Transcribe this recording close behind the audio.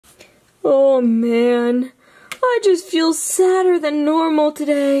Oh man, I just feel sadder than normal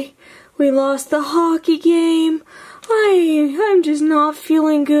today. We lost the hockey game. I'm just not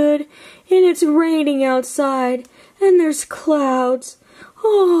feeling good, and it's raining outside, and there's clouds.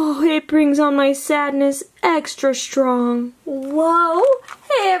 Oh, it brings on my sadness extra strong. Whoa!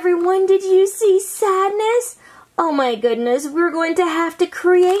 Hey everyone, did you see Sadness? Oh my goodness, we're going to have to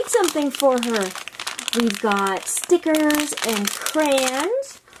create something for her. We've got stickers and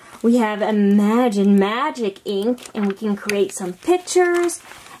crayons. We have Imagine Magic ink, and we can create some pictures.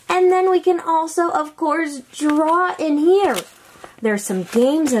 And then we can also, of course, draw in here. There's some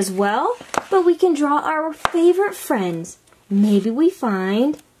games as well, but we can draw our favorite friends. Maybe we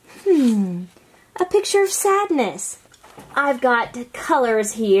find, a picture of Sadness. I've got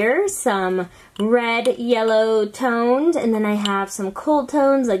colors here, some red, yellow tones, and then I have some cold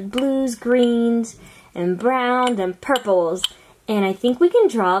tones like blues, greens, and browns, and purples. And I think we can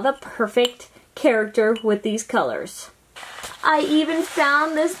draw the perfect character with these colors. I even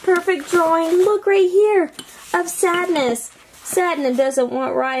found this perfect drawing, look right here, of Sadness. Sadness doesn't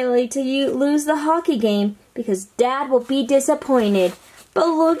want Riley to lose the hockey game because Dad will be disappointed. But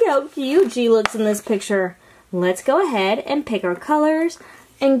look how cute she looks in this picture. Let's go ahead and pick our colors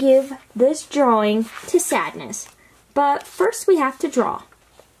and give this drawing to Sadness. But first we have to draw.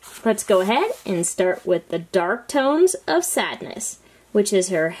 Let's go ahead and start with the dark tones of Sadness, which is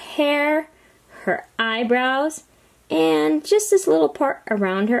her hair, her eyebrows, and just this little part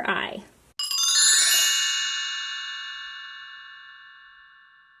around her eye.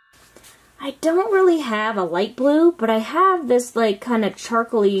 I don't really have a light blue, but I have this like kind of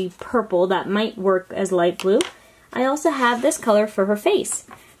charcoaly purple that might work as light blue. I also have this color for her face.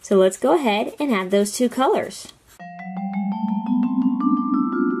 So let's go ahead and add those two colors.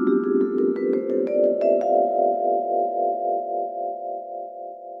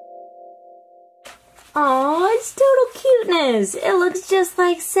 Aw, it's total cuteness. It looks just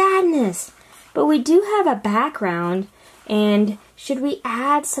like Sadness. But we do have a background, and should we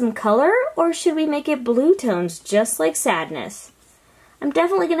add some color or should we make it blue tones just like Sadness? I'm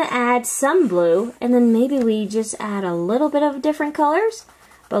definitely going to add some blue, and then maybe we just add a little bit of different colors.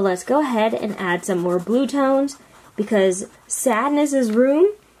 But let's go ahead and add some more blue tones because Sadness's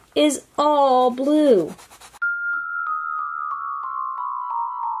room is all blue.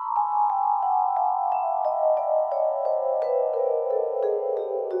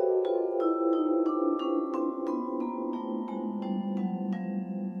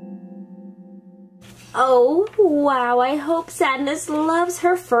 Oh, wow, I hope Sadness loves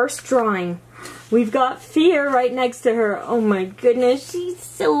her first drawing. We've got Fear right next to her. Oh my goodness, she's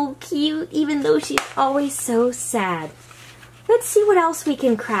so cute, even though she's always so sad. Let's see what else we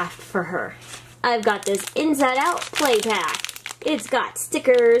can craft for her. I've got this Inside Out play pack. It's got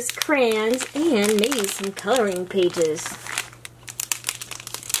stickers, crayons, and maybe some coloring pages.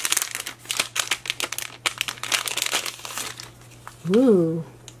 Ooh.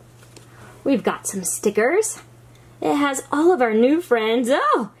 We've got some stickers. It has all of our new friends.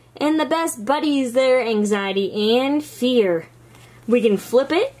 Oh, and the best buddies there, Anxiety and Fear. We can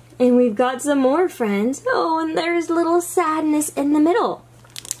flip it, and we've got some more friends. Oh, and there's little Sadness in the middle.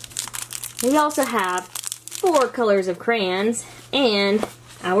 We also have 4 colors of crayons and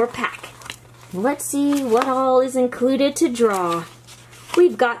our pack. Let's see what all is included to draw.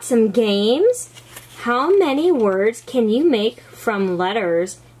 We've got some games. How many words can you make from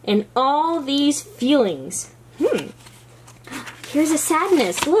letters and all these feelings? Here's a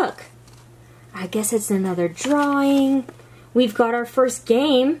Sadness, look. I guess it's another drawing. We've got our first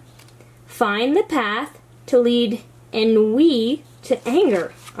game. Find the path to lead Ennui to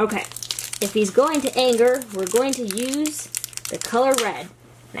anger. Okay, if he's going to anger, we're going to use the color red.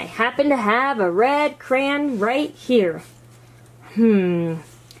 And I happen to have a red crayon right here. We're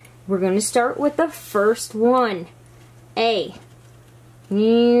going to start with the first one. A. Oh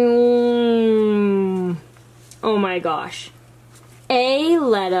my gosh. A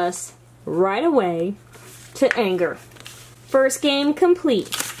led us right away to anger. First game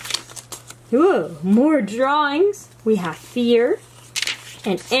complete. Whoa, more drawings. We have Fear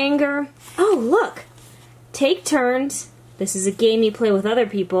and Anger. Oh, look. Take turns. This is a game you play with other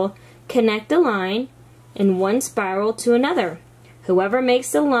people. Connect a line in one spiral to another. Whoever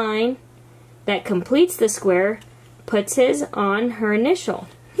makes the line that completes the square puts his on her initial.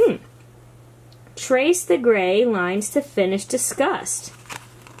 Trace the gray lines to finish Disgust.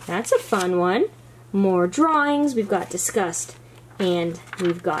 That's a fun one. More drawings. We've got Disgust and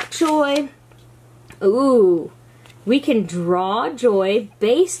we've got Joy. Ooh, we can draw Joy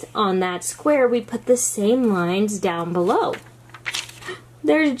based on that square. We put the same lines down below.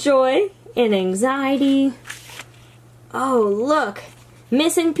 There's joy and anxiety. Oh, look.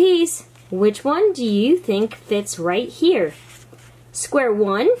 Missing piece. Which one do you think fits right here? Square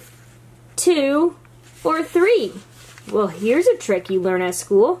 1, 2, or 3? Well, here's a trick you learn at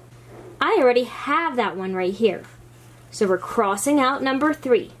school. I already have that one right here. So we're crossing out number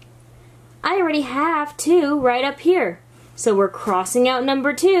 3. I already have 2 right up here. So we're crossing out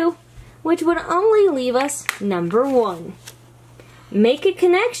number 2, which would only leave us number 1. Make a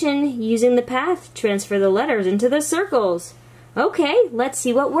connection using the path. Transfer the letters into the circles. Okay, let's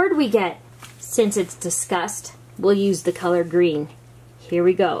see what word we get. Since it's disgust, we'll use the color green. Here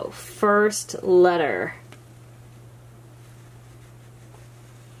we go. First letter.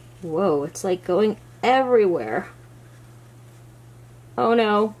 Whoa, it's like going everywhere. Oh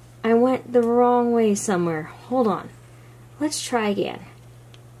no, I went the wrong way somewhere. Hold on. Let's try again.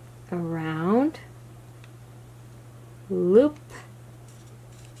 Around. Loop.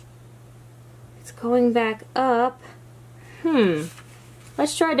 It's going back up.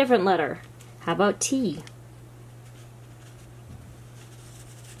 Let's try a different letter. How about T?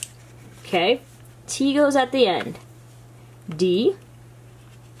 Okay, T goes at the end. D.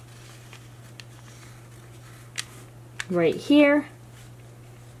 Right here.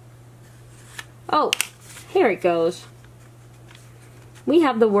 Oh, here it goes. We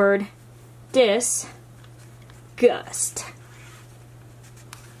have the word disgust.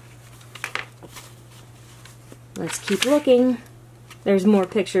 Let's keep looking. There's more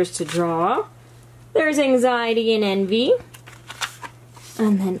pictures to draw. There's anxiety and envy.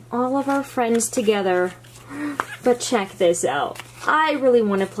 And then all of our friends together. But check this out. I really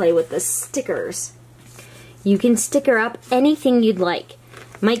want to play with the stickers. You can sticker up anything you'd like.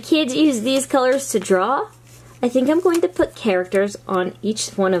 My kids use these colors to draw. I think I'm going to put characters on each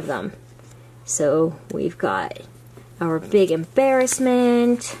one of them. So we've got our big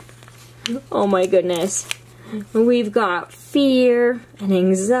embarrassment. Oh my goodness. We've got fear and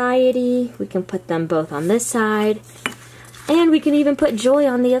anxiety. We can put them both on this side. And we can even put joy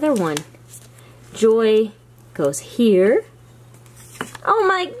on the other one. Joy goes here. Oh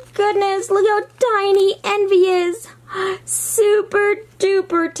my goodness, look how tiny envy is. Super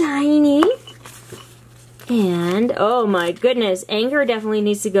duper tiny. And, oh my goodness, anger definitely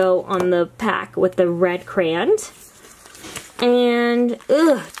needs to go on the pack with the red crayons. And,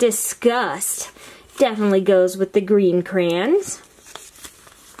 disgust definitely goes with the green crayons.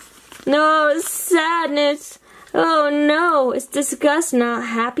 No, sadness. Oh no, is disgust not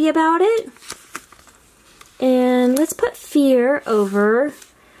happy about it? And let's put fear over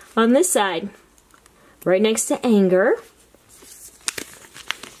on this side, right next to anger.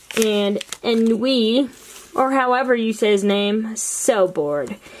 And Ennui, or however you say his name, so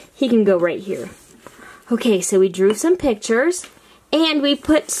bored. He can go right here. Okay, so we drew some pictures, and we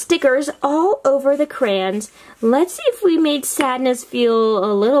put stickers all over the crayons. Let's see if we made sadness feel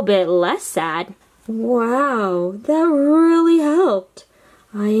a little bit less sad. Wow, that really helped.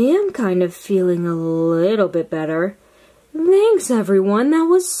 I am kind of feeling a little bit better. Thanks, everyone. That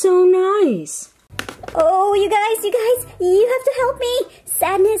was so nice. Oh, you guys, you have to help me.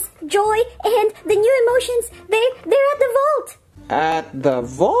 Sadness, joy, and the new emotions, they're at the vault. At the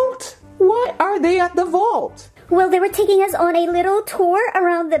vault? Why are they at the vault? Well, they were taking us on a little tour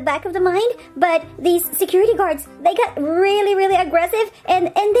around the back of the mine, but these security guards, they got really aggressive and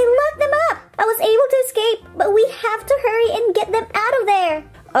they locked them up. I was able to escape, but we have to hurry and get them out of there.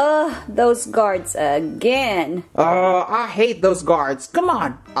 Those guards again. I hate those guards. Come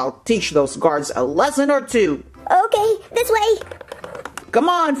on, I'll teach those guards a lesson or two. Okay, this way. Come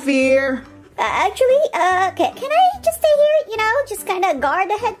on, Fear. Actually, can I just stay here, just kind of guard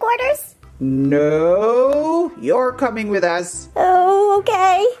the headquarters? No, you're coming with us. Oh,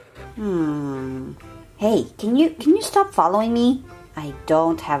 okay. Hey, can you stop following me? I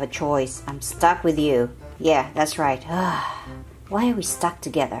don't have a choice. I'm stuck with you. Yeah, that's right. Why are we stuck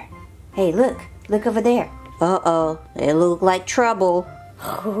together? Hey, look over there. Uh-oh, they look like trouble.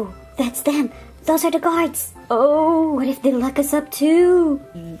 Oh, that's them. Those are the guards. Oh, what if they lock us up too?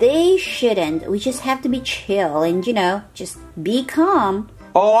 They shouldn't. We just have to be chill and, just be calm.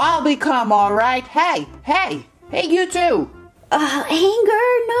 Oh, I'll be calm, all right. Hey, you too. Anger,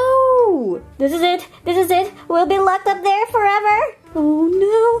 no. This is it. We'll be locked up there forever. Oh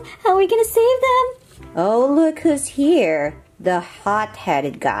no, how are we gonna save them? Oh, look who's here. The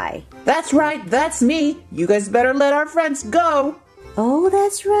hot-headed guy. That's right, that's me. You guys better let our friends go. Oh,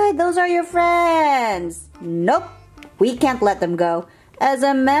 that's right. Those are your friends. Nope. We can't let them go. As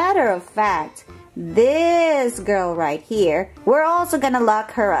a matter of fact, this girl right here, we're also gonna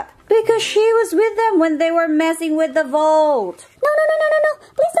lock her up Because she was with them when they were messing with the vault. No.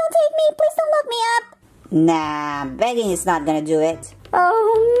 Please don't take me. Please don't lock me up. Nah, begging is not gonna do it.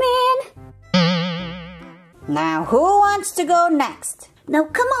 Oh, man. Now, who wants to go next? No,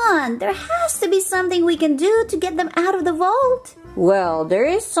 come on. There has to be something we can do to get them out of the vault. Well, there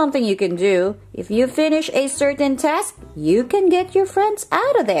is something you can do. If you finish a certain task, you can get your friends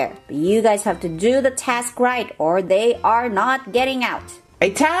out of there. But you guys have to do the task right or they are not getting out. A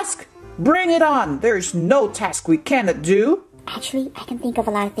task? Bring it on. There's no task we cannot do. Actually, I can think of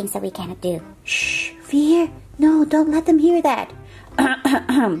a lot of things that we cannot do. Shh, Fear. No, don't let them hear that.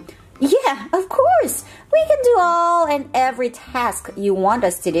 Yeah, of course. We can do all and every task you want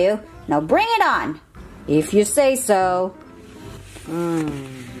us to do. Now bring it on. If you say so.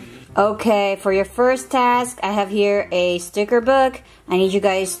 Okay, for your first task, I have here a sticker book. I need you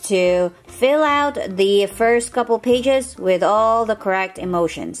guys to fill out the first couple pages with all the correct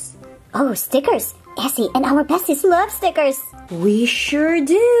emotions. Oh, stickers. Essie and our besties love stickers. We sure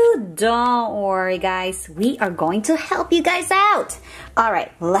do. Don't worry, guys. We are going to help you guys out. All right,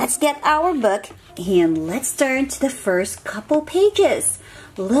 let's get our book and let's turn to the first couple pages.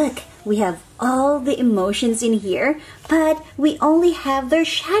 Look, we have all the emotions in here, but we only have their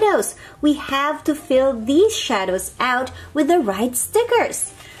shadows. We have to fill these shadows out with the right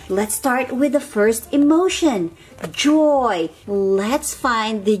stickers. Let's start with the first emotion, joy. Let's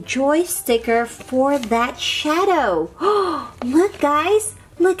find the joy sticker for that shadow. Oh, look guys,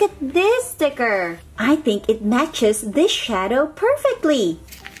 look at this sticker. I think it matches this shadow perfectly.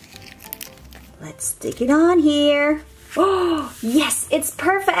 Let's stick it on here. Oh, yes, it's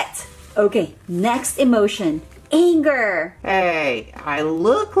perfect. Okay, next emotion, anger. Hey, I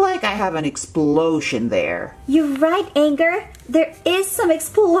look like I have an explosion there. You're right, anger. There is some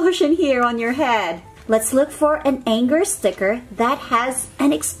explosion here on your head. Let's look for an anger sticker that has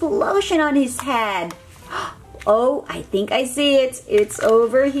an explosion on his head. Oh, I think I see it. It's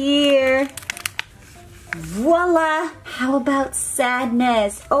over here. Voila! How about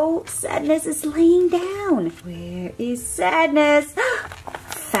sadness? Oh, sadness is laying down. Where is sadness?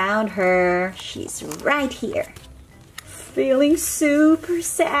 Found her. She's right here. Feeling super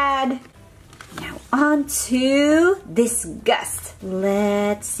sad. Now on to disgust.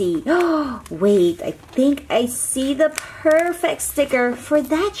 Let's see. Oh, wait, I think I see the perfect sticker for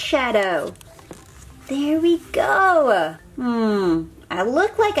that shadow. There we go. I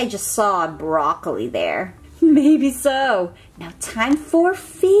look like I just saw broccoli there. Maybe so. Now time for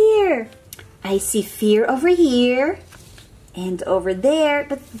fear. I see fear over here and over there,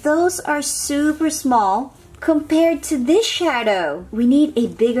 but those are super small compared to this shadow. We need a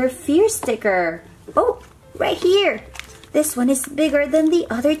bigger fear sticker. Oh, right here. This one is bigger than the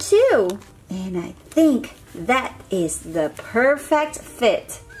other two. And I think that is the perfect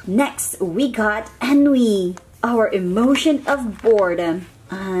fit. Next, we got ennui, our emotion of boredom.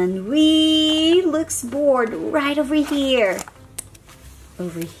 Ennui looks bored right over here.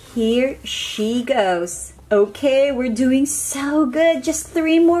 Over here she goes. Okay, we're doing so good. Just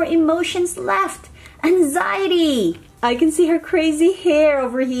 3 more emotions left. Anxiety. I can see her crazy hair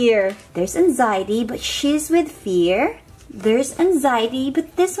over here. There's anxiety, but she's with fear. There's anxiety,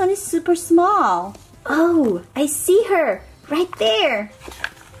 but this one is super small. Oh, I see her right there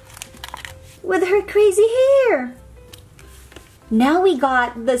with her crazy hair. Now we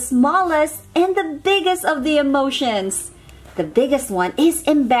got the smallest and the biggest of the emotions. The biggest one is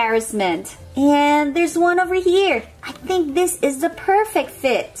embarrassment. And there's one over here. I think this is the perfect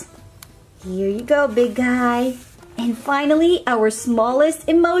fit. Here you go, big guy. And finally, our smallest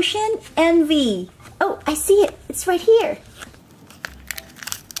emotion, envy. Oh, I see it. It's right here.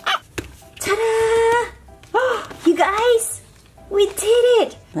 Ta-da! Oh, you guys, we did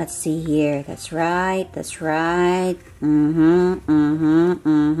it. Let's see here. That's right. That's right.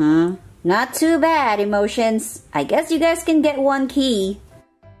 Not too bad, emotions. I guess you guys can get 1 key.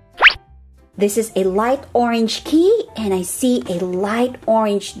 This is a light orange key, and I see a light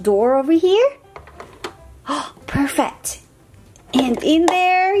orange door over here. Oh, perfect. And in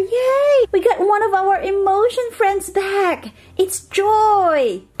there, yay! We got one of our emotion friends back. It's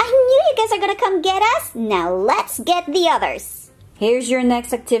Joy. I knew you guys are gonna come get us. Now let's get the others. Here's your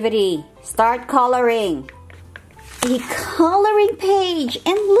next activity. Start coloring. A coloring page.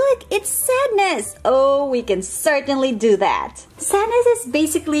 And look, it's sadness. Oh, we can certainly do that. Sadness is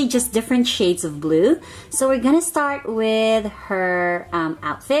basically just different shades of blue. So we're gonna start with her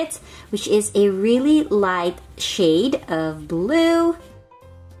outfit, which is a really light shade of blue.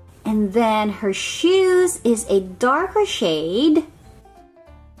 And then her shoes is a darker shade.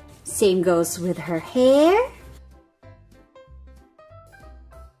 Same goes with her hair.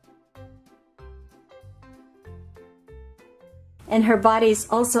 And her body is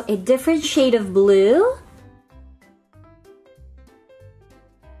also a different shade of blue.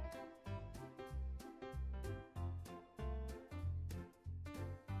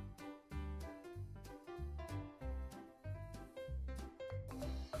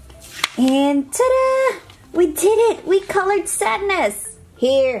 And ta-da! We did it! We colored Sadness!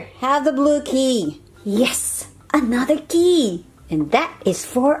 Here, have the blue key. Yes! Another key! And that is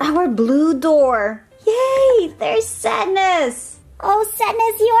for our blue door. Yay! There's Sadness! Oh,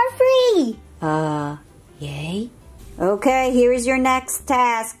 Sadness, you are free! Yay? Okay, here is your next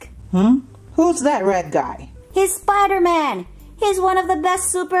task. Who's that red guy? He's Spider-Man! He's one of the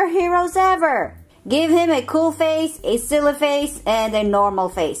best superheroes ever! Give him a cool face, a silly face, and a normal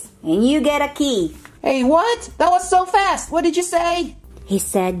face. And you get a key. Hey, what? That was so fast. What did you say? He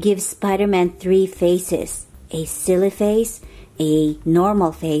said give Spider-Man 3 faces. A silly face, a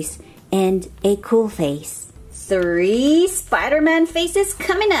normal face, and a cool face. 3 Spider-Man faces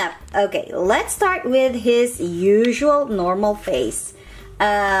coming up. Okay, let's start with his usual normal face.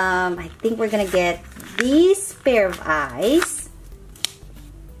 I think we're gonna get this pair of eyes.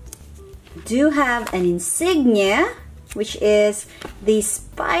 Do have an insignia, which is the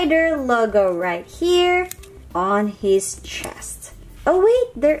spider logo right here on his chest. Oh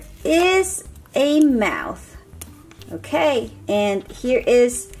wait, there is a mouth. Okay, and here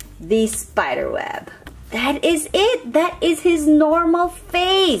is the spider web. That is it. That is his normal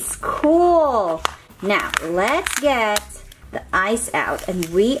face. Cool. Now, let's get the eyes out and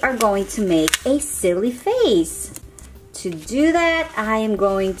we are going to make a silly face. To do that, I am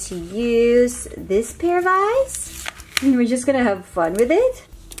going to use this pair of eyes. And we're just gonna have fun with it.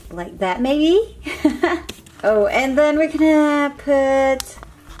 Like that, maybe. Oh, and then we're gonna put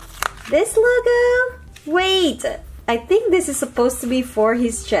this logo. Wait, I think this is supposed to be for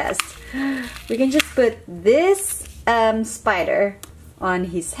his chest. We can just put this spider on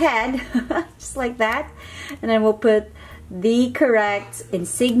his head, just like that. And then we'll put the correct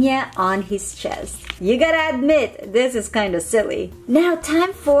insignia on his chest. You gotta admit, this is kind of silly. Now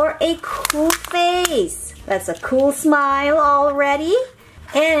time for a cool face. That's a cool smile already.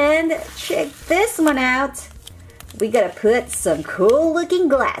 And check this one out. We gotta put some cool looking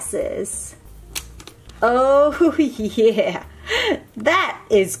glasses. Oh yeah, that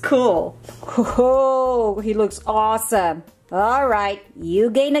is cool. Oh, he looks awesome. All right, you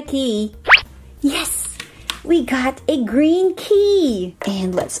gain a key. Yes! We got a green key.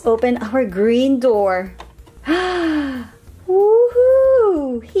 And let's open our green door.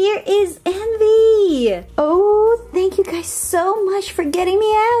 Woohoo! Here is Envy. Oh, thank you guys so much for getting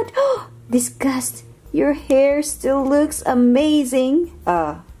me out. Disgust, your hair still looks amazing.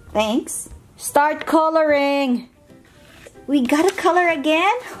 Thanks. Start coloring. We gotta color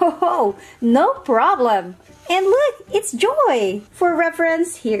again? Oh, no problem. And look, it's Joy. For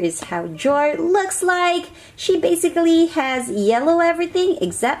reference, here is how Joy looks like. She basically has yellow everything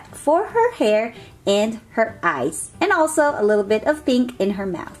except for her hair and her eyes. And also a little bit of pink in her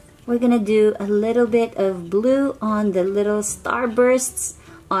mouth. We're gonna do a little bit of blue on the little starbursts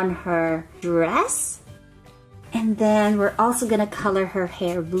on her dress. And then we're also gonna color her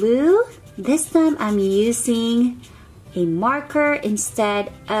hair blue. This time I'm using a marker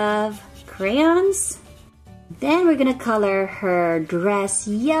instead of crayons. Then we're gonna color her dress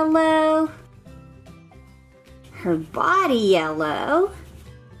yellow, her body yellow,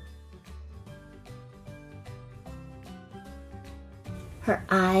 her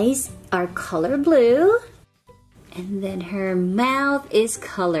eyes are color blue, and then her mouth is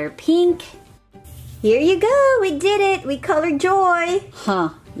color pink. Here you go, we did it, we colored Joy. Huh,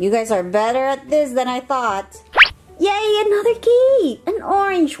 you guys are better at this than I thought. Yay, another key, an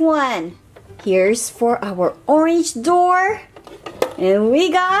orange one. Here's for our orange door. And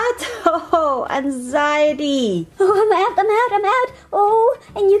we got, anxiety. Oh, I'm out. Oh,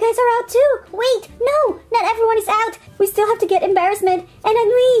 and you guys are out too. Wait, no, not everyone is out. We still have to get Embarrassment and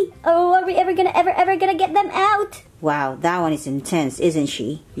Ennui. Oh, are we ever gonna get them out? Wow, that one is intense, isn't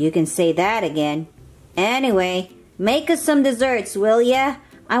she? You can say that again. Anyway, make us some desserts, will ya?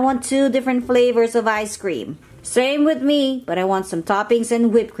 I want 2 different flavors of ice cream. Same with me, but I want some toppings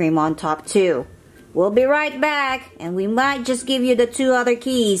and whipped cream on top too. We'll be right back, and we might just give you the 2 other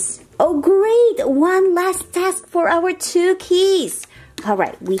keys. Oh great, one last task for our 2 keys.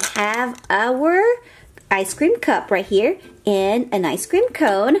 Alright, we have our ice cream cup right here and an ice cream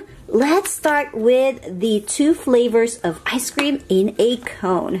cone. Let's start with the 2 flavors of ice cream in a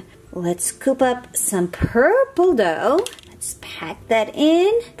cone. Let's scoop up some purple dough. Let's pack that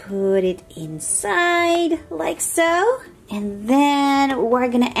in, put it inside like so. And then we're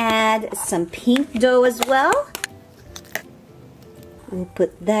gonna add some pink dough as well. We'll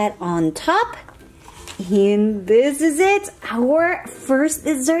put that on top. And this is it. Our first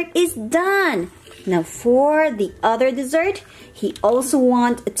dessert is done. Now for the other dessert, he also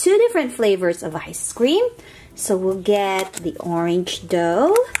wants 2 different flavors of ice cream. So we'll get the orange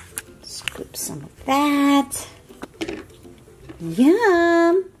dough. Scoop some of that.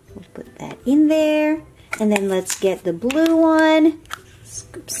 Yum! We'll put that in there. And then let's get the blue one.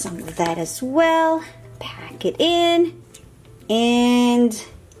 Scoop some of that as well. Pack it in. And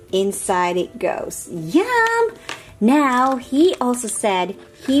inside it goes. Yum! Now, he also said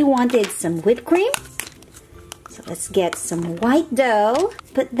he wanted some whipped cream. So let's get some white dough.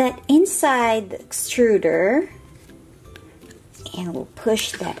 Put that inside the extruder. And we'll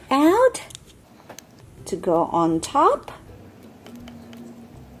push that out to go on top.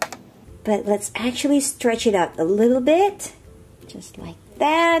 But let's actually stretch it out a little bit. Just like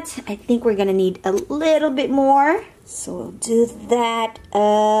that. I think we're gonna need a little bit more. So we'll do that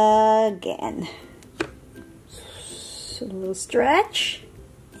again. So a little stretch.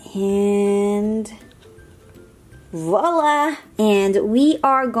 And voila! And we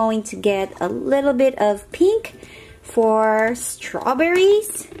are going to get a little bit of pink for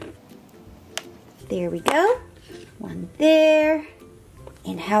strawberries. There we go. One there.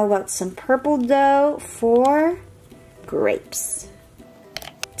 And how about some purple dough for grapes?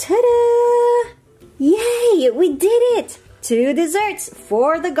 Ta-da! Yay! We did it! 2 desserts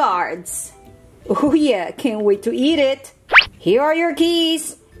for the guards. Oh yeah, can't wait to eat it. Here are your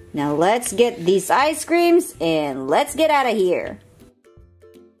keys. Now let's get these ice creams and let's get out of here.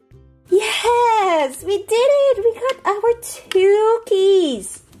 Yes! We did it! We got our 2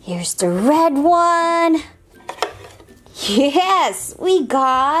 keys. Here's the red one. Yes! We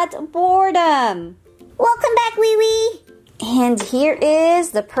got boredom. Welcome back, Wee Wee. And here is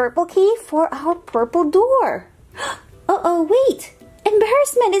the purple key for our purple door. Uh-oh, wait!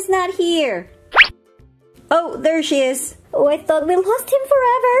 Embarrassment is not here. Oh, there she is. Oh, I thought we lost him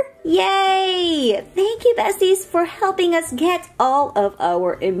forever. Yay! Thank you, besties, for helping us get all of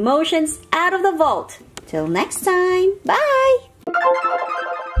our emotions out of the vault. Till next time, bye!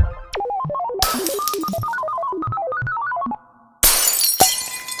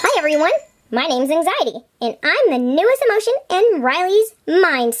 Hi, everyone. My name's Anxiety, and I'm the newest emotion in Riley's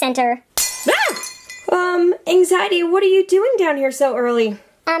Mind Center. Anxiety, what are you doing down here so early?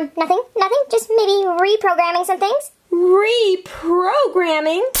 Nothing. Just maybe reprogramming some things.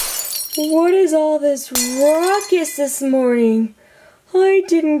 Reprogramming? What is all this ruckus this morning? I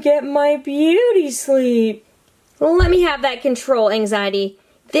didn't get my beauty sleep. Let me have that control, Anxiety.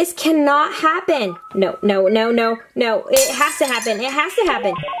 This cannot happen. No. It has to happen. It has to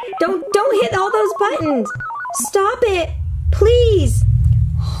happen. Don't hit all those buttons. Stop it. Please.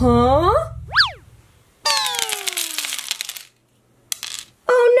 Huh?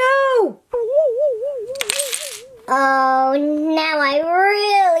 Oh no! Oh, now I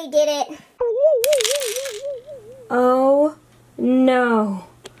really did it. Oh no.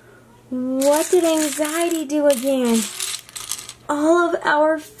 What did Anxiety do again? All of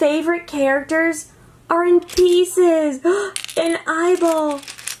our favorite characters are in pieces. An eyeball.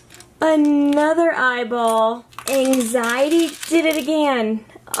 Another eyeball. Anxiety did it again.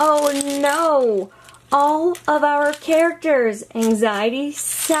 Oh no. All of our characters, Anxiety,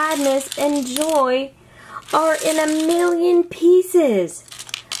 Sadness, and Joy, are in a million pieces.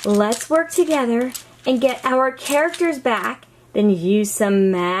 Let's work together and get our characters back, then use some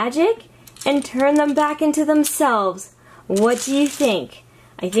magic and turn them back into themselves. What do you think?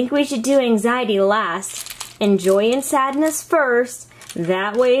 I think we should do Anxiety last and Joy and Sadness first.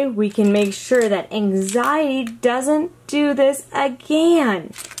 That way we can make sure that Anxiety doesn't do this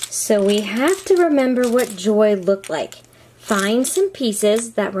again. So we have to remember what Joy looked like. Find some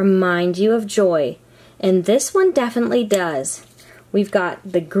pieces that remind you of Joy. And this one definitely does. We've got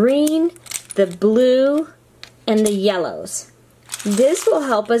the green, the blue, and the yellows. This will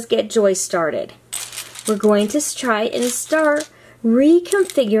help us get Joy started. We're going to try and start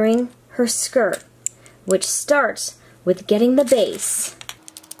reconfiguring her skirt, which starts with getting the base.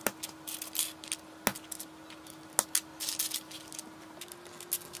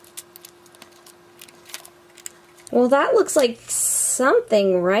 Well, that looks like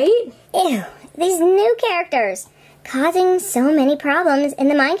something, right? Ew, these new characters, causing so many problems in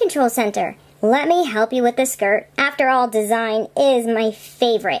the Mind Control Center. Let me help you with the skirt. After all, design is my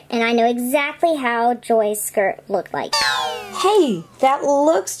favorite, and I know exactly how Joy's skirt looked like. Hey, that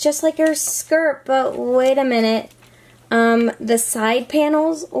looks just like her skirt, but wait a minute. The side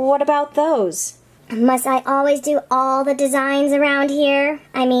panels, what about those? Must I always do all the designs around here?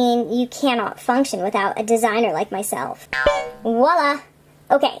 I mean, you cannot function without a designer like myself. Voila!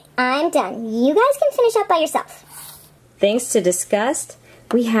 Okay, I'm done. You guys can finish up by yourself. Thanks to Disgust,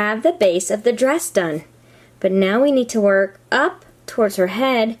 we have the base of the dress done. But now we need to work up towards her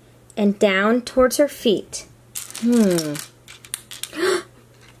head and down towards her feet.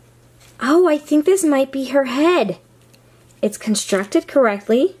 Oh, I think this might be her head. It's constructed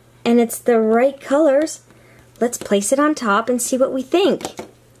correctly, and it's the right colors. Let's place it on top and see what we think.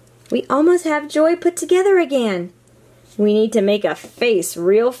 We almost have Joy put together again. We need to make a face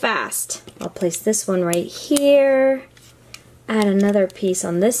real fast. I'll place this one right here. Add another piece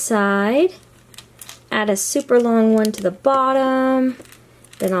on this side. Add a super long one to the bottom.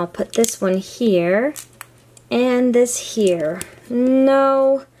 Then I'll put this one here. And this here.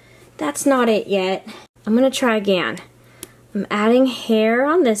 No, that's not it yet. I'm gonna try again. I'm adding hair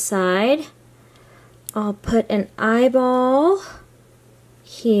on this side. I'll put an eyeball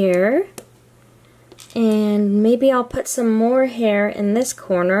here. And maybe I'll put some more hair in this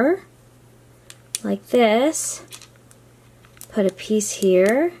corner. Like this. Put a piece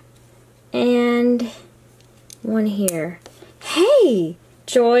here. And one here. Hey!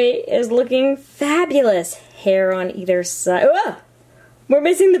 Joy is looking fabulous. Hair on either side. Oh, we're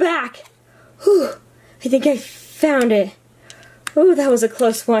missing the back. Whew, I think I found it. Oh, that was a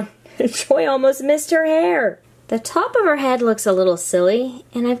close one. Joy almost missed her hair. The top of her head looks a little silly,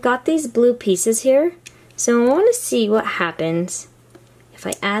 and I've got these blue pieces here, so I want to see what happens if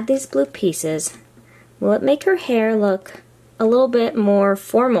I add these blue pieces. Will it make her hair look a little bit more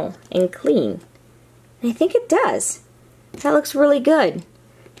formal and clean? And I think it does. That looks really good.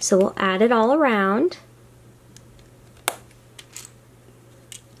 So we'll add it all around.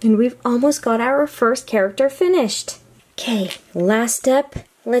 And we've almost got our first character finished. Okay, last step.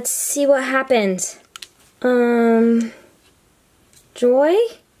 Let's see what happens. Joy?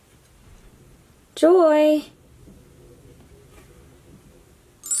 Joy?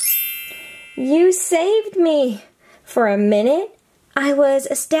 You saved me. For a minute, I was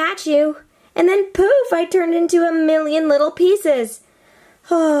a statue, and then poof, I turned into a million little pieces.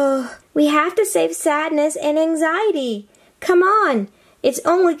 Oh, we have to save Sadness and Anxiety. Come on, it's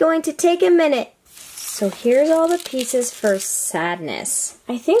only going to take a minute. So here's all the pieces for Sadness.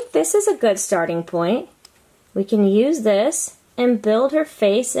 I think this is a good starting point. We can use this and build her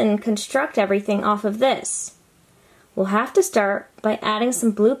face and construct everything off of this. We'll have to start by adding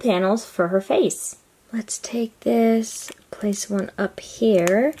some blue panels for her face. Let's take this, place one up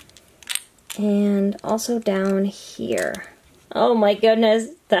here, and also down here. Oh my goodness,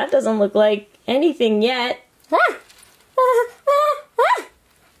 that doesn't look like anything yet.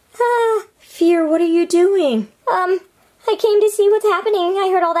 Fear, what are you doing? I came to see what's happening. I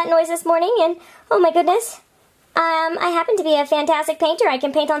heard all that noise this morning and, oh my goodness. I happen to be a fantastic painter. I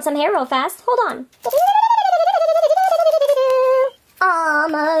can paint on some hair real fast. Hold on.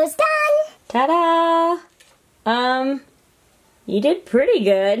 Almost done. Ta-da! You did pretty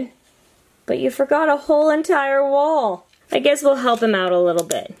good, but you forgot a whole entire wall. I guess we'll help him out a little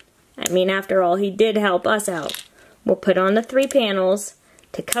bit. I mean, after all, he did help us out. We'll put on the 3 panels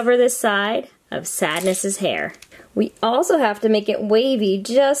to cover this side of Sadness's hair. We also have to make it wavy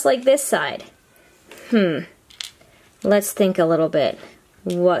just like this side. Let's think a little bit.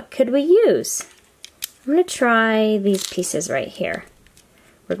 What could we use? I'm going to try these pieces right here.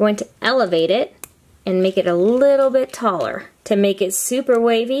 We're going to elevate it and make it a little bit taller. To make it super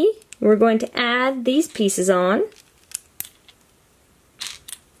wavy, we're going to add these pieces on.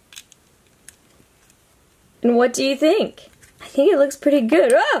 And what do you think? I think it looks pretty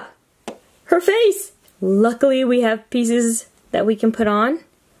good. Oh! Her face! Luckily we have pieces that we can put on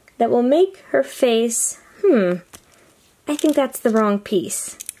that will make her face, I think that's the wrong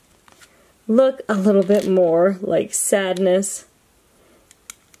piece. Look a little bit more like Sadness.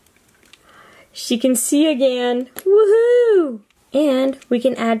 She can see again. Woohoo! And we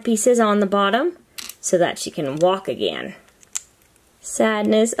can add pieces on the bottom so that she can walk again.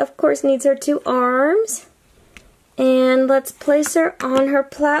 Sadness, of course, needs her 2 arms. And let's place her on her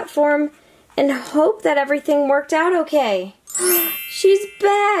platform and hope that everything worked out okay. She's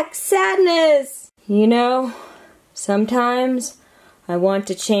back! Sadness! You know, sometimes I want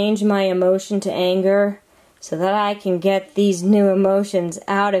to change my emotion to anger so that I can get these new emotions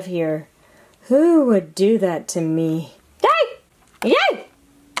out of here. Who would do that to me? Yay! Yay!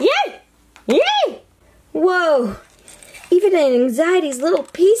 Yay! Yay! Whoa! Even Anxiety's little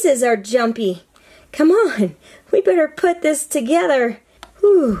pieces are jumpy. Come on, we better put this together.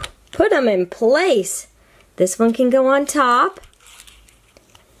 Whew, put them in place. This one can go on top.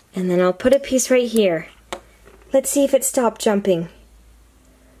 And then I'll put a piece right here. Let's see if it stopped jumping.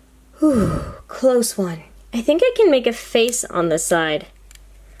 Whew, close one. I think I can make a face on the side.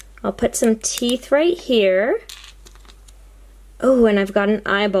 I'll put some teeth right here. Oh, and I've got an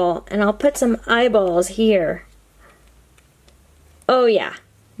eyeball, and I'll put some eyeballs here. Oh yeah,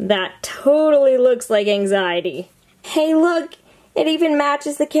 that totally looks like anxiety. Hey look, it even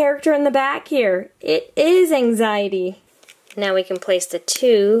matches the character in the back here. It is anxiety. Now we can place the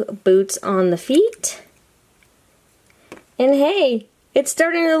 2 boots on the feet. And hey, it's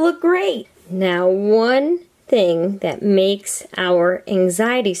starting to look great. Now one thing that makes our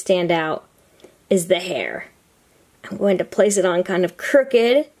anxiety stand out is the hair. I'm going to place it on kind of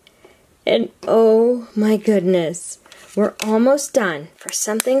crooked. And oh my goodness, we're almost done for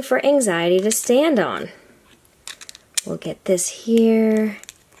something for anxiety to stand on. We'll get this here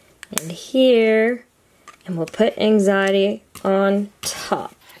and here, and we'll put anxiety on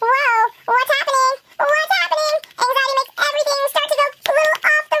top. Whoa, what's happening? What's happening? Anxiety makes everything start to go a little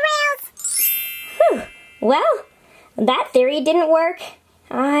off the rails. Whew. Well, that theory didn't work.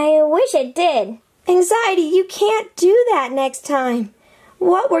 I wish it did. Anxiety, you can't do that next time.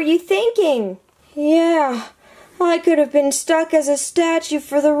 What were you thinking? Yeah, I could have been stuck as a statue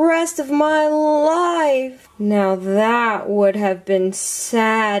for the rest of my life. Now that would have been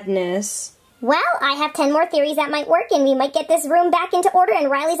sadness. Well, I have 10 more theories that might work, and we might get this room back into order and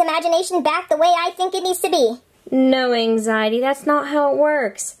Riley's imagination back the way I think it needs to be. No, Anxiety, that's not how it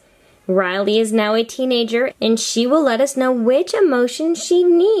works. Riley is now a teenager, and she will let us know which emotion she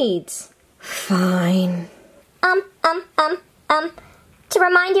needs. Fine. To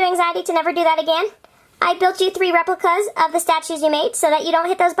remind you, Anxiety, to never do that again, I built you 3 replicas of the statues you made so that you don't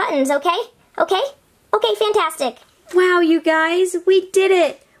hit those buttons, okay? Okay? Okay, fantastic. Wow, you guys, we did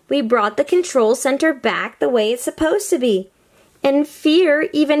it! We brought the control center back the way it's supposed to be. And Fear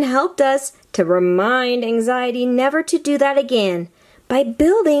even helped us to remind Anxiety never to do that again by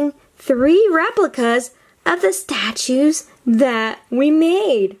building 3 replicas of the statues that we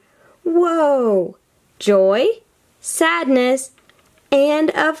made. Whoa! Joy, sadness, and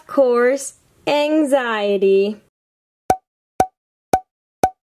of course, anxiety.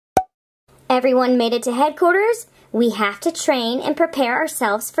 Everyone made it to headquarters. We have to train and prepare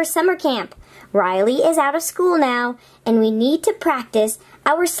ourselves for summer camp. Riley is out of school now, and we need to practice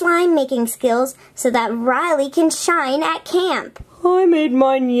our slime making skills so that Riley can shine at camp. I made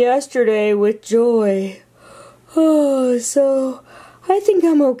mine yesterday with Joy. Oh, so I think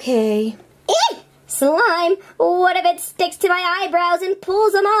I'm okay. Ew! Slime? What if it sticks to my eyebrows and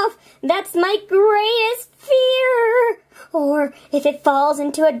pulls them off? That's my greatest fear! Or if it falls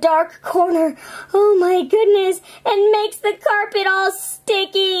into a dark corner, oh my goodness, and makes the carpet all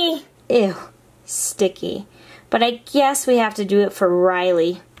sticky. Ew, sticky. But I guess we have to do it for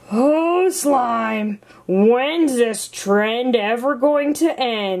Riley. Oh, slime, when's this trend ever going to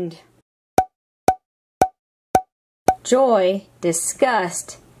end? Joy,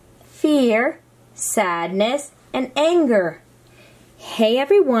 disgust, fear, sadness, and anger. Hey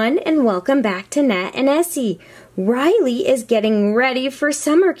everyone, and welcome back to Nat and Essie. Riley is getting ready for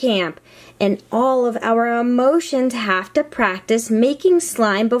summer camp, and all of our emotions have to practice making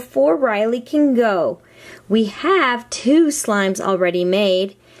slime before Riley can go. We have 2 slimes already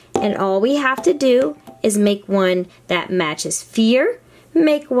made, and all we have to do is make one that matches fear,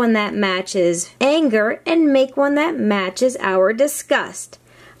 make one that matches anger, and make one that matches our disgust.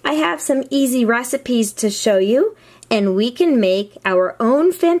 I have some easy recipes to show you, and we can make our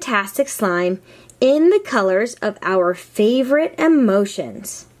own fantastic slime in the colors of our favorite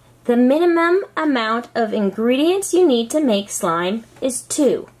emotions. The minimum amount of ingredients you need to make slime is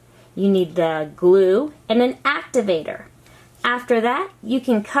 2. You need the glue and an activator. After that, you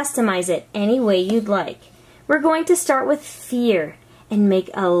can customize it any way you'd like. We're going to start with fear and make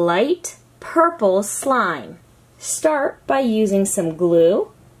a light purple slime. Start by using some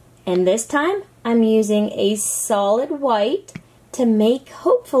glue, and this time I'm using a solid white to make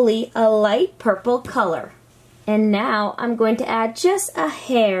hopefully a light purple color. And now I'm going to add just a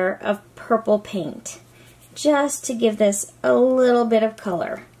hair of purple paint, just to give this a little bit of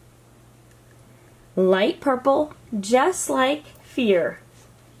color. Light purple, just like fear.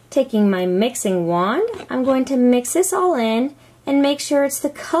 Taking my mixing wand, I'm going to mix this all in and make sure it's the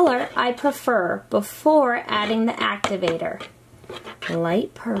color I prefer before adding the activator.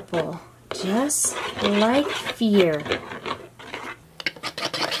 Light purple, just like fear.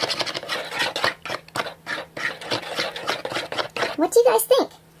 What do you guys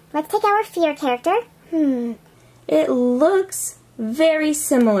think? Let's take our fear character. It looks very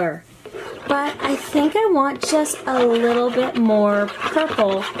similar. but I think I want just a little bit more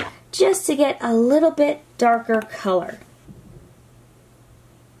purple just to get a little bit darker color.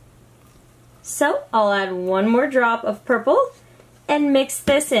 So I'll add one more drop of purple and mix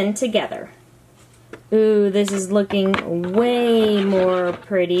this in together. Ooh, this is looking way more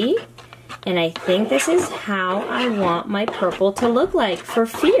pretty. And I think this is how I want my purple to look like for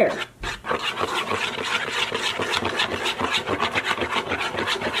Fear.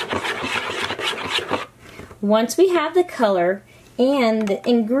 Once we have the color and the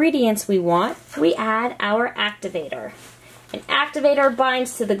ingredients we want, we add our activator. An activator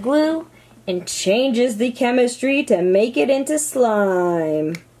binds to the glue and changes the chemistry to make it into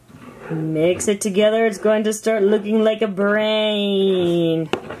slime. Mix it together, it's going to start looking like a brain.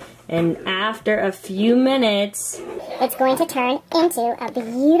 And after a few minutes, it's going to turn into a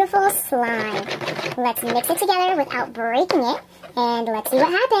beautiful slime. Let's mix it together without breaking it, and let's see what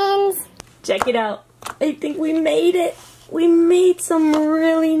happens. Check it out. I think we made it. We made some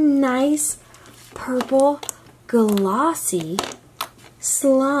really nice purple glossy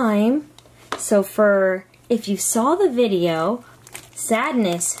slime. So if you saw the video,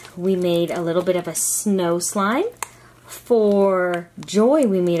 Sadness, we made a little bit of a snow slime. For Joy,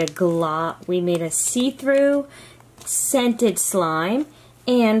 we made a see-through scented slime.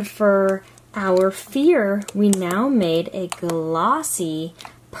 And for our Fear, we now made a glossy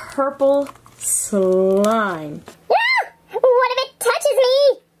purple slime. Ah! What if it touches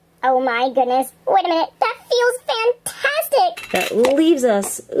me? Oh my goodness. Wait a minute. That feels fantastic. That leaves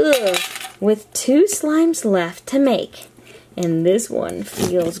us with 2 slimes left to make. And this one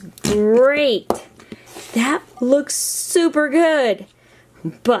feels great. That looks super good.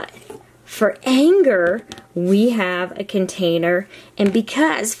 But for Anger, we have a container. And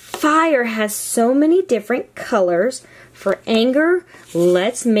because Fire has so many different colors, for Anger,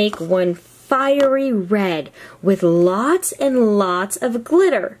 let's make one fiery red with lots and lots of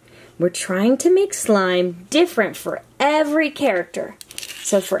glitter. We're trying to make slime different for every character.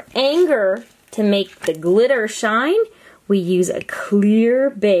 So for Anger, to make the glitter shine, we use a clear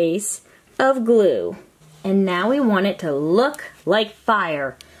base of glue. And now we want it to look like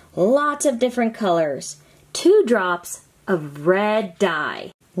fire. Lots of different colors. 2 drops of red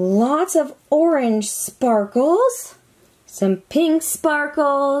dye. Lots of orange sparkles. Some pink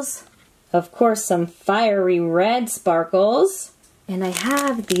sparkles. Of course, some fiery red sparkles. And I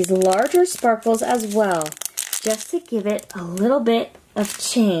have these larger sparkles as well, just to give it a little bit of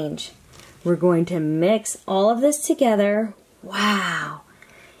change. We're going to mix all of this together. Wow!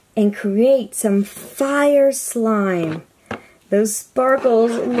 And create some fire slime. Those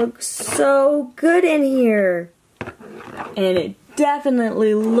sparkles look so good in here. And it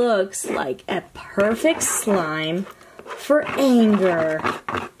definitely looks like a perfect slime for Anger.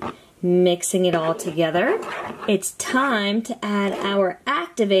 Mixing it all together, it's time to add our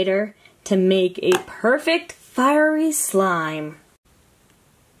activator to make a perfect fiery slime.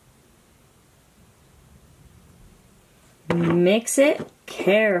 Mix it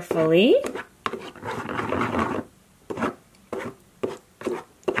carefully.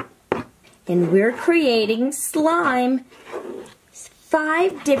 And we're creating slime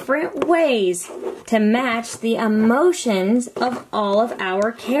 5 different ways to match the emotions of all of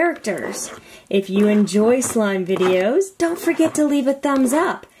our characters. If you enjoy slime videos, don't forget to leave a thumbs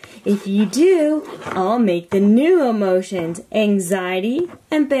up. If you do, I'll make the new emotions: anxiety,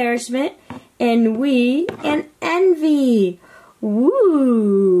 embarrassment, ennui, and envy.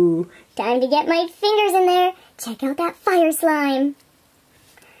 Woo! Time to get my fingers in there. Check out that fire slime.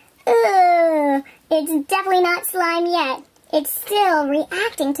 Ugh, it's definitely not slime yet. It's still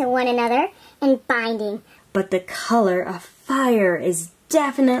reacting to one another and binding. But the color of fire is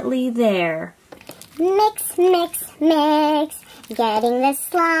definitely there. Mix, mix, mix. Getting the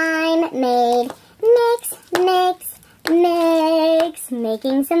slime made. Mix, mix, mix.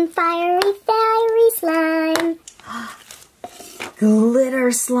 Making some fiery, fiery slime.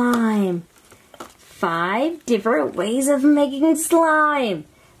 Glitter slime. 5 different ways of making slime.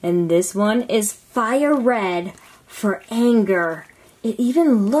 And this one is fire red for Anger. It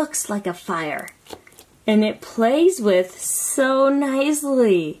even looks like a fire. And it plays with so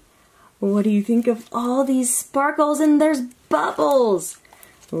nicely. What do you think of all these sparkles? And there's bubbles.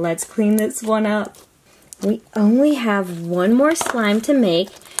 Let's clean this one up. We only have one more slime to make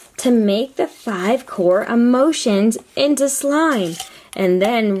the 5 core emotions into slime. And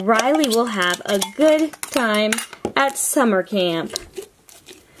then Riley will have a good time at summer camp.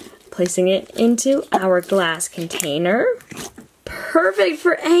 Placing it into our glass container. Perfect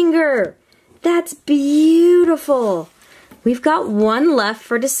for Anger. That's beautiful. We've got one left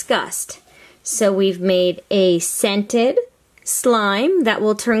for Disgust. So we've made a scented slime that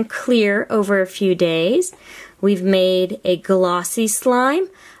will turn clear over a few days. We've made a glossy slime,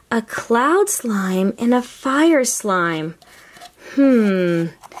 a cloud slime, and a fire slime.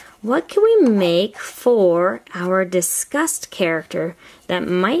 What can we make for our Disgust character that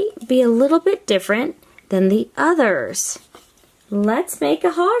might be a little bit different than the others? Let's make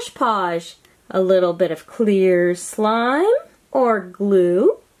a hodgepodge. A little bit of clear slime or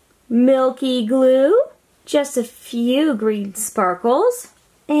glue, milky glue, just a few green sparkles,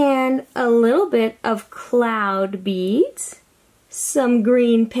 and a little bit of cloud beads, some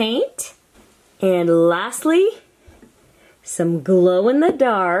green paint, and lastly, some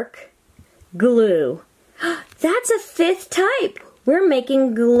glow-in-the-dark glue. That's a fifth type. We're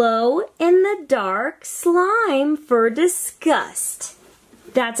making glow-in-the-dark slime for Disgust.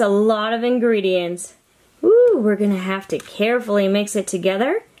 That's a lot of ingredients. Ooh, we're gonna have to carefully mix it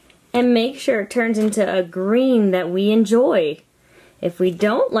together and make sure it turns into a green that we enjoy. If we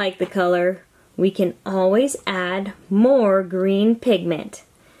don't like the color, we can always add more green pigment.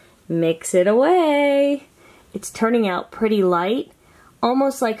 Mix it away. It's turning out pretty light,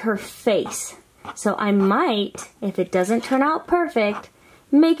 almost like her face. So I might, if it doesn't turn out perfect,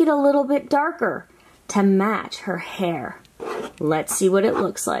 make it a little bit darker to match her hair. Let's see what it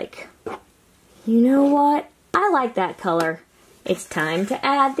looks like. You know what? I like that color. It's time to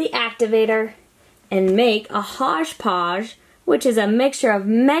add the activator and make a hodgepodge, which is a mixture of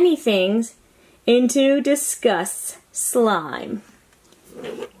many things, into Disgust's slime.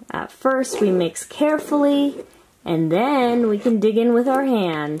 At first we mix carefully, and then we can dig in with our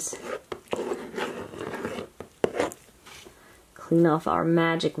hands. Clean off our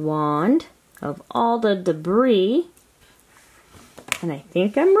magic wand of all the debris. And I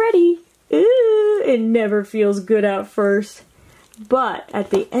think I'm ready. Ooh, it never feels good at first, but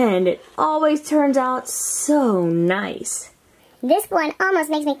at the end it always turns out so nice. This one almost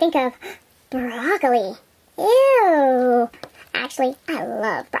makes me think of broccoli. Ew. Actually, I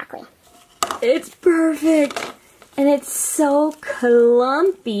love broccoli. It's perfect, and it's so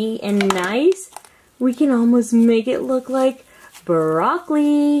clumpy and nice. We can almost make it look like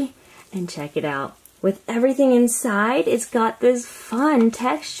broccoli. And check it out. With everything inside, it's got this fun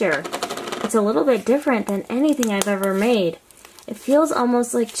texture. It's a little bit different than anything I've ever made. It feels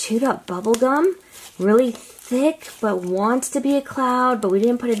almost like chewed up bubble gum, really thick, but wants to be a cloud, but we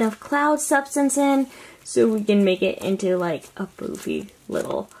didn't put enough cloud substance in, so we can make it into like a poofy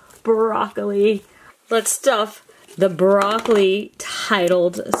little broccoli. Let's stuff the broccoli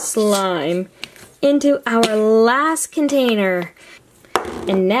titled slime into our last container.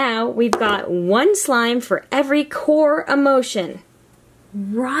 And now we've got one slime for every core emotion.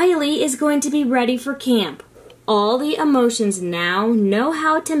 Riley is going to be ready for camp. All the emotions now know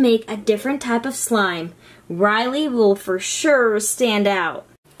how to make a different type of slime. Riley will for sure stand out.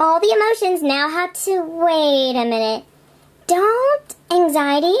 All the emotions now have to... Wait a minute. Don't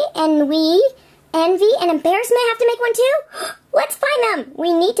anxiety, ennui, envy, and embarrassment have to make one too? Let's find them!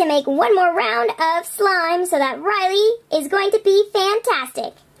 We need to make one more round of slime so that Riley is going to be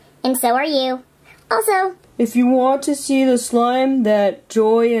fantastic. And so are you. Also, if you want to see the slime that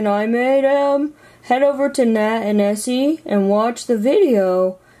Joy and I made, head over to Nat and Essie and watch the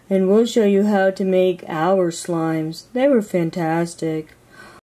video, and we'll show you how to make our slimes. They were fantastic.